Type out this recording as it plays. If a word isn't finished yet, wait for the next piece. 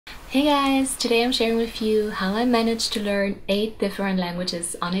Hey guys, today I'm sharing with you how I managed to learn 8 different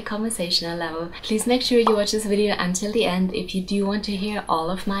languages on a conversational level. Please make sure you watch this video until the end if you do want to hear all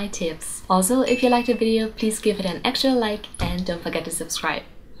of my tips. Also, if you liked the video, please give it an extra like and don't forget to subscribe.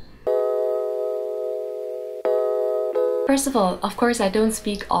 First of all, of course I don't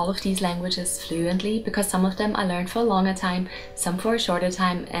speak all of these languages fluently because some of them I learned for a longer time, some for a shorter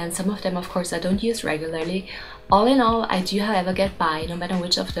time, and some of them of course I don't use regularly. All in all, I do however get by no matter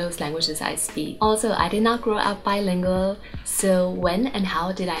which of those languages I speak. Also, I did not grow up bilingual, so when and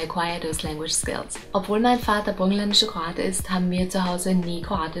how did I acquire those language skills? Obwohl mein Vater burgenländischer Kroate ist, haben wir zu Hause nie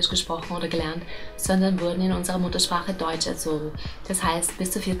Kroatisch gesprochen oder gelernt, sondern wurden in unserer Muttersprache Deutsch erzogen. Das heißt,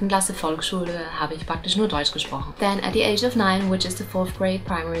 bis zur 4. Klasse Volksschule habe ich praktisch nur Deutsch gesprochen. Then at the age of 9, which is the 4th grade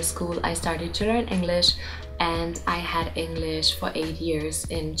primary school, I started to learn English. And I had English for 8 years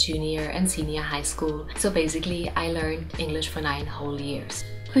in junior and senior high school. So basically, I learned English for 9 whole years.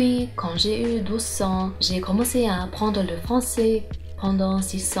 Puis, quand j'ai eu 12 ans, j'ai commencé à apprendre le français pendant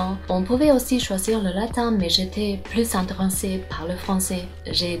 6 ans. On pouvait aussi choisir le latin, mais j'étais plus intéressée par le français.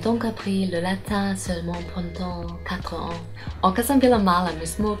 J'ai donc appris le latin seulement pendant 4 ans. Kad sam bila mala, mi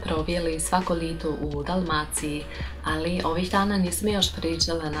smo proveli svako lito u Dalmaciji, ali ovih dana nisam još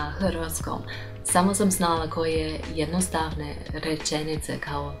pričala na hrvatskom. Samo sam znala koje jednostavne rečenice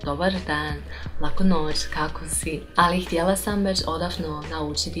kao dobar dan, laku noć, kako si, ali htjela sam već odavno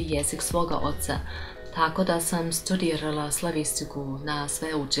naučiti jezik svoga oca, tako da sam studirala slavistiku na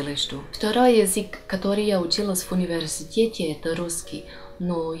sveučilištu. Второй язык, который я училась в университете, это русский,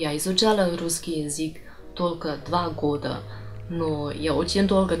 но я изучала русский язык только 2 года. Но я очень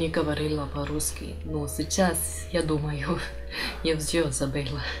долго не говорила по-русски, но сейчас, я думаю, я все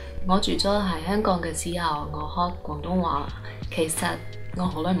забыла. 我住咗喺香港嘅時候，我學廣東話。其實我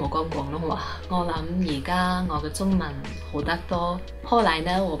好耐冇講廣東話，我諗而家我嘅中文好得多。後來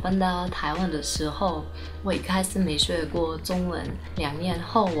呢，我搬到台灣的時候，我一開始沒學過中文，2年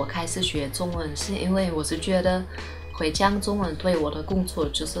後我開始學中文，是因為我是覺得會講中文對我的工作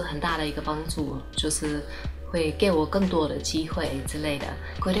就是很大的一個幫助，就是會給我更多的機會之類的.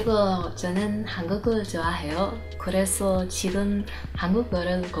 그리고 저는 한국을 좋아해요. 그래서 지금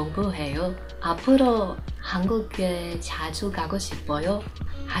한국어를 공부해요. 앞으로 한국에 자주 가고 싶어요.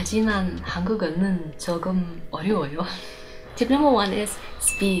 하지만 한국어는 조금 어려워요. Tip number 1 is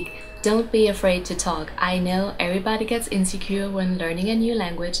speak. Don't be afraid to talk. I know everybody gets insecure when learning a new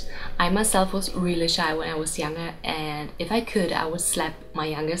language. I myself was really shy when I was younger, and if I could, I would slap my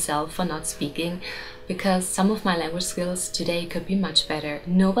younger self for not speaking, because some of my language skills today could be much better.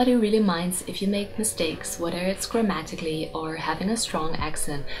 Nobody really minds if you make mistakes, whether it's grammatically or having a strong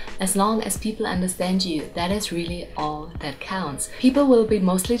accent. As long as people understand you, that is really all that counts. People will be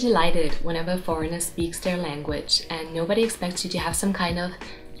mostly delighted whenever a foreigner speaks their language, and nobody expects you to have some kind of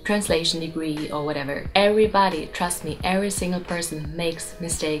translation degree or whatever. Everybody, trust me, every single person makes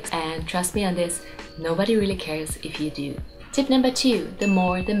mistakes, and trust me on this, nobody really cares if you do. Tip number 2, the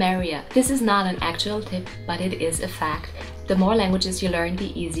more the merrier. This is not an actual tip, but it is a fact. The more languages you learn,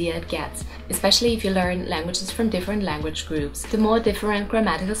 the easier it gets, especially if you learn languages from different language groups. The more different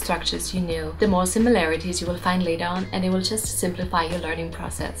grammatical structures you know, the more similarities you will find later on, and it will just simplify your learning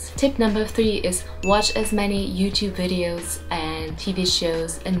process. Tip number 3 is watch as many YouTube videos and TV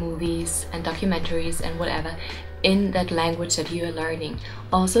shows and movies and documentaries and whatever in that language that you are learning.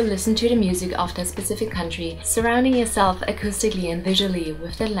 Also listen to the music of that specific country. Surrounding yourself acoustically and visually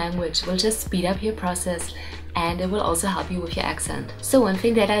with that language will just speed up your process, and it will also help you with your accent. So one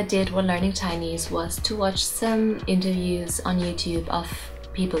thing that I did when learning Chinese was to watch some interviews on YouTube of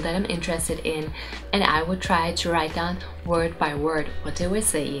people that I'm interested in, and I would try to write down word by word what they were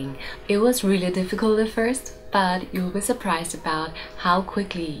saying. It was really difficult at first, but you'll be surprised about how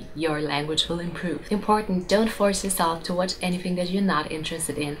quickly your language will improve. Important, don't force yourself to watch anything that you're not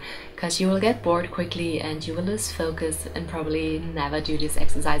interested in, because you will get bored quickly and you will lose focus and probably never do this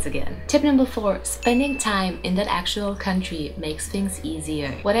exercise again. Tip number 4, spending time in that actual country makes things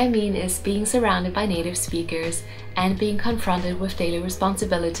easier. What I mean is being surrounded by native speakers and being confronted with daily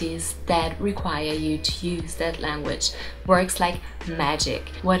responsibilities that require you to use that language works like magic.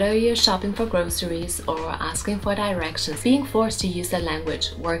 Whether you're shopping for groceries or asking for directions, being forced to use that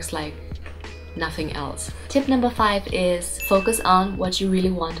language works like nothing else. Tip number 5 is focus on what you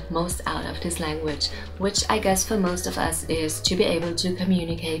really want most out of this language, which I guess for most of us is to be able to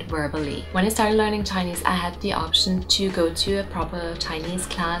communicate verbally. When I started learning Chinese, I had the option to go to a proper Chinese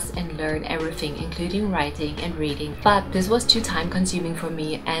class and learn everything, including writing and reading. But this was too time consuming for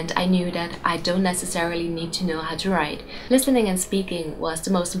me, and I knew that I don't necessarily need to know how to write. Listening and speaking was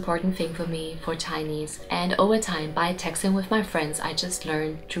the most important thing for me for Chinese, and over time, by texting with my friends, I just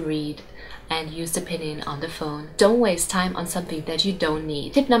learned to read and use the pinyin on the phone. Don't waste time on something that you don't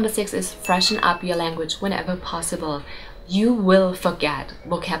need. Tip number 6 is freshen up your language whenever possible. You will forget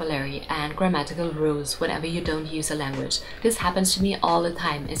vocabulary and grammatical rules whenever you don't use a language. This happens to me all the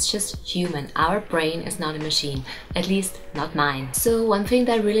time. It's just human. Our brain is not a machine, at least not mine. So one thing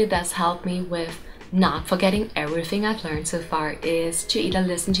that really does help me with not forgetting everything I've learned so far is to either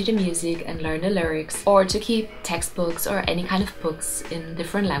listen to the music and learn the lyrics, or to keep textbooks or any kind of books in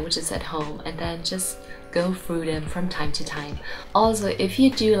different languages at home and then just go through them from time to time. Also, if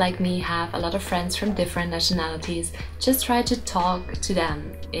you do, like me, have a lot of friends from different nationalities, just try to talk to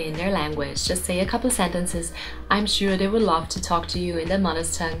them in their language. Just say a couple sentences. I'm sure they would love to talk to you in their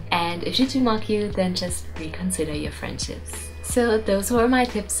mother's tongue, and if they do mock you, then just reconsider your friendships. So those were my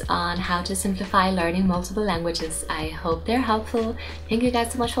tips on how to simplify learning multiple languages. I hope they're helpful. Thank you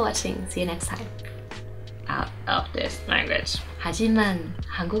guys so much for watching. See you next time. Out of this language. 하지만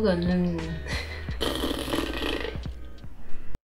한국어는